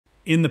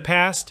In the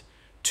past,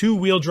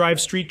 two-wheel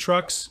drive street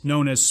trucks,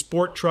 known as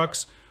sport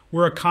trucks,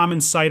 were a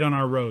common sight on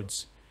our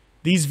roads.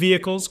 These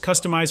vehicles,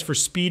 customized for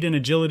speed and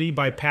agility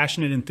by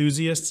passionate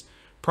enthusiasts,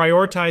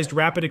 prioritized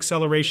rapid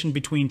acceleration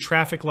between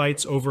traffic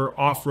lights over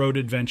off-road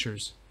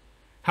adventures.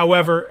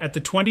 However, at the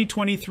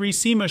 2023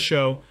 SEMA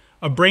Show,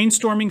 a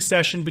brainstorming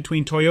session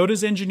between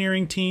Toyota's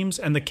engineering teams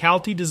and the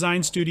Calty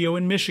Design Studio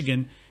in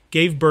Michigan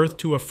gave birth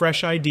to a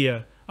fresh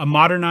idea, a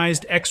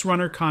modernized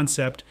X-Runner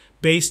concept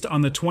based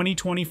on the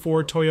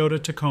 2024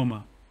 Toyota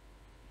Tacoma.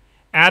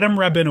 Adam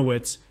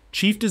Rabinowitz,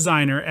 chief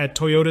designer at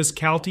Toyota's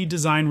Calty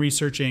Design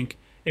Research Inc.,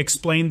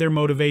 explained their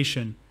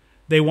motivation.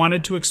 They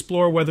wanted to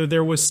explore whether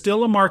there was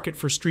still a market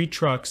for street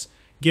trucks,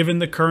 given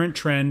the current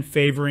trend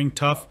favoring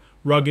tough,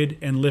 rugged,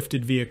 and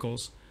lifted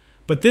vehicles.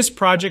 But this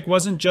project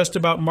wasn't just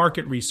about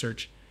market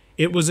research.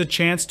 It was a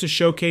chance to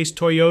showcase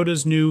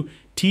Toyota's new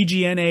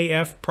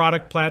TGNA-F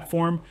product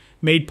platform,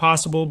 made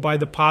possible by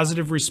the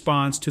positive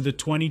response to the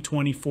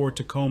 2024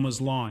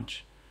 Tacoma's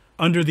launch.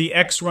 Under the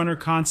X-Runner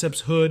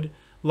Concepts hood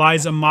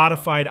lies a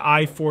modified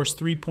I-Force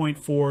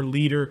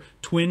 3.4-liter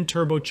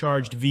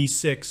twin-turbocharged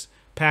V6,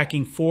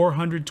 packing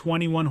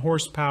 421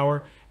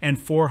 horsepower and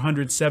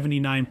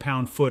 479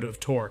 pound-foot of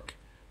torque.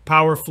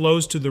 Power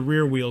flows to the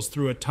rear wheels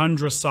through a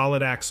Tundra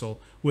solid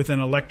axle with an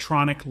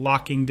electronic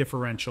locking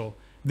differential.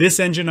 This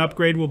engine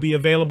upgrade will be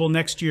available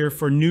next year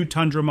for new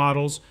Tundra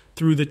models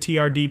through the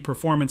TRD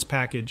Performance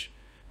Package.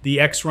 The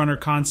X-Runner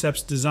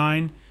Concepts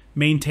design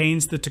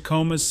maintains the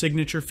Tacoma's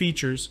signature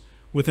features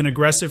with an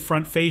aggressive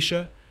front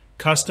fascia,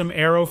 custom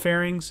aero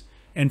fairings,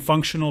 and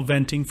functional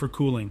venting for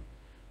cooling.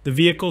 The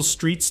vehicle's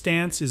street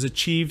stance is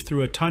achieved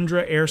through a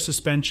Tundra air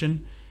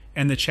suspension,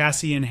 and the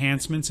chassis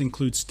enhancements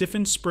include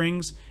stiffened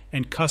springs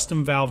and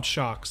custom valved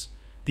shocks.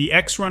 The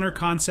X-Runner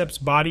Concepts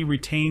body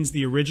retains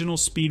the original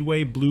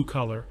Speedway blue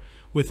color,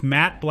 with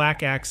matte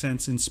black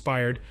accents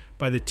inspired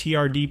by the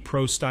TRD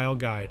Pro Style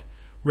Guide.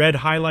 Red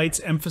highlights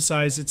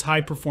emphasize its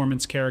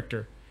high-performance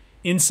character.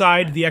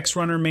 Inside, the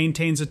X-Runner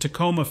maintains a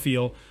Tacoma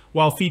feel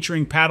while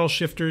featuring paddle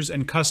shifters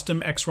and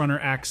custom X-Runner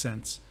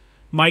accents.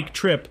 Mike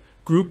Tripp,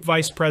 Group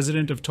Vice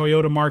President of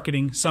Toyota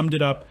Marketing, summed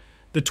it up: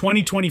 "The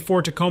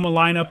 2024 Tacoma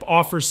lineup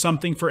offers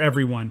something for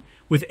everyone,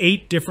 with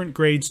 8 different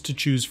grades to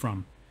choose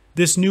from.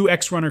 This new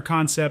X-Runner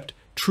concept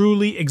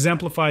truly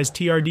exemplifies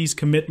TRD's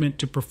commitment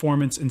to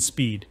performance and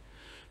speed."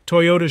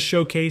 Toyota's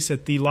showcase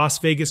at the Las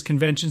Vegas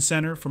Convention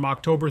Center from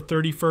October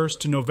 31st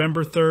to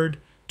November 3rd,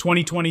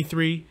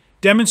 2023,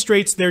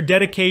 demonstrates their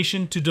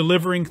dedication to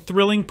delivering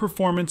thrilling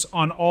performance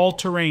on all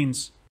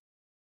terrains.